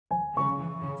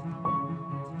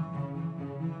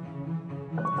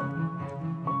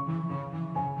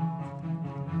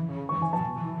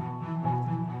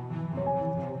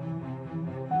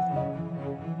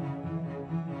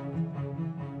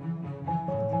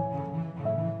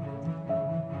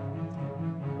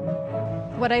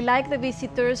What I like the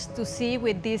visitors to see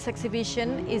with this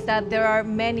exhibition is that there are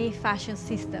many fashion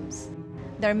systems.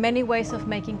 There are many ways of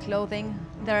making clothing.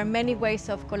 There are many ways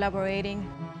of collaborating.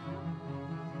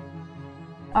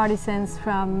 Artisans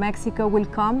from Mexico will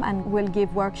come and will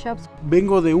give workshops.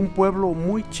 Vengo de un pueblo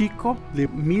muy chico de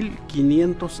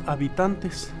 1500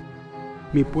 habitantes.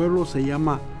 Mi pueblo se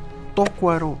llama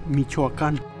Tócuaro,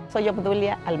 Michoacán. Soy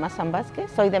Obdulia Almazán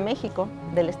Vázquez, soy de México,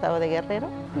 del estado de Guerrero.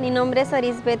 Mi nombre es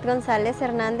Arisbet González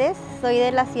Hernández, soy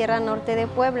de la Sierra Norte de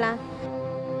Puebla.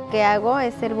 Lo que hago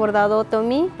es el bordado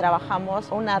otomí.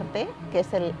 Trabajamos un arte que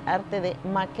es el arte de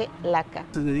maque laca.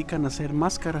 Se dedican a hacer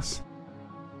máscaras.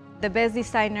 The best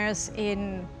designers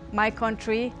in my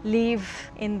country live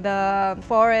in the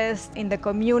forest, in the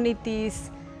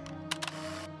communities.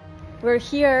 We're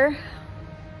here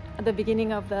at the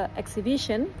beginning of the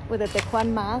exhibition with the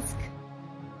Tecuan mask.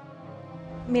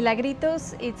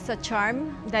 Milagritos, it's a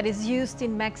charm that is used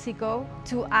in Mexico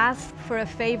to ask for a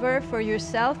favor for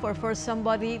yourself or for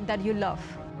somebody that you love.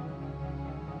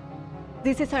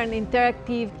 This is an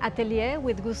interactive atelier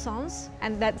with gusans,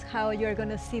 and that's how you're going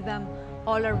to see them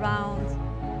all around.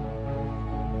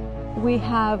 We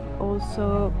have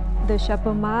also the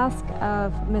chapeau mask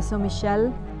of Maison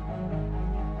Michel.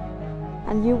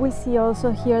 And you will see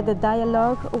also here the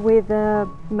dialogue with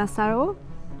Massaro,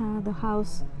 the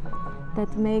house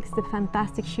that makes the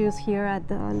fantastic shoes here at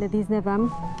Le 19,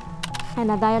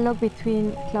 and a dialogue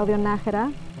between Claudio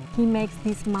Nájera. He makes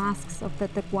these masks of the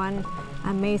Tecuan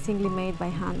amazingly made by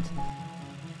hand.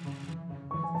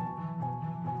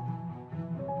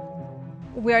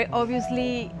 We are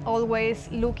obviously always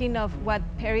looking at what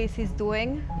Paris is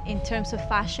doing in terms of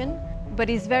fashion. But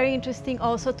it's very interesting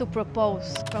also to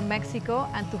propose from Mexico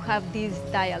and to have this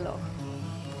dialogue.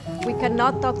 We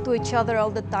cannot talk to each other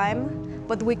all the time,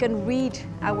 but we can read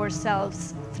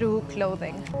ourselves through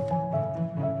clothing.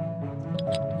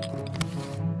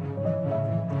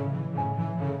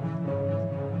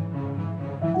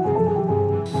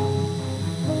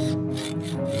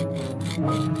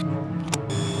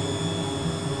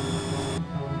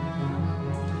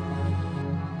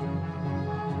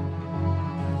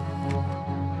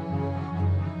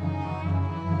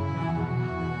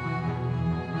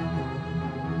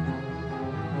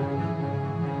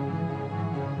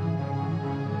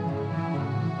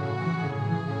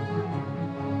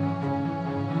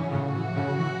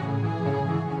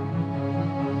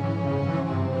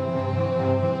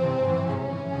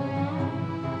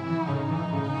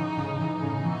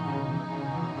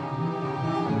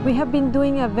 We have been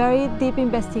doing a very deep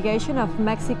investigation of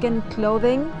Mexican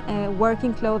clothing,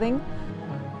 working clothing.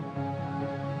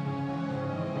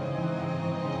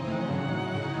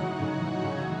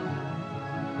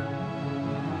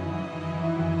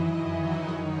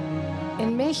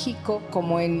 En México,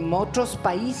 como en otros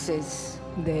países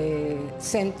de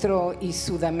Centro y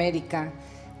Sudamérica,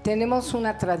 tenemos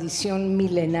una tradición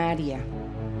milenaria.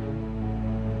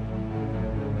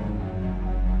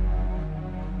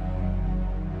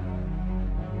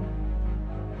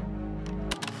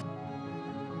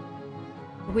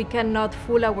 We cannot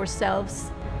fool ourselves.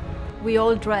 We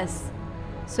all dress.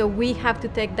 So we have to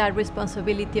take that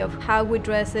responsibility of how we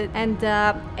dress it and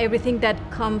everything that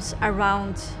comes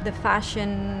around the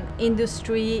fashion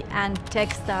industry and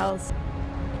textiles.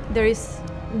 There is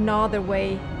no other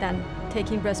way than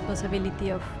taking responsibility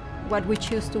of what we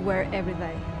choose to wear every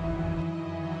day.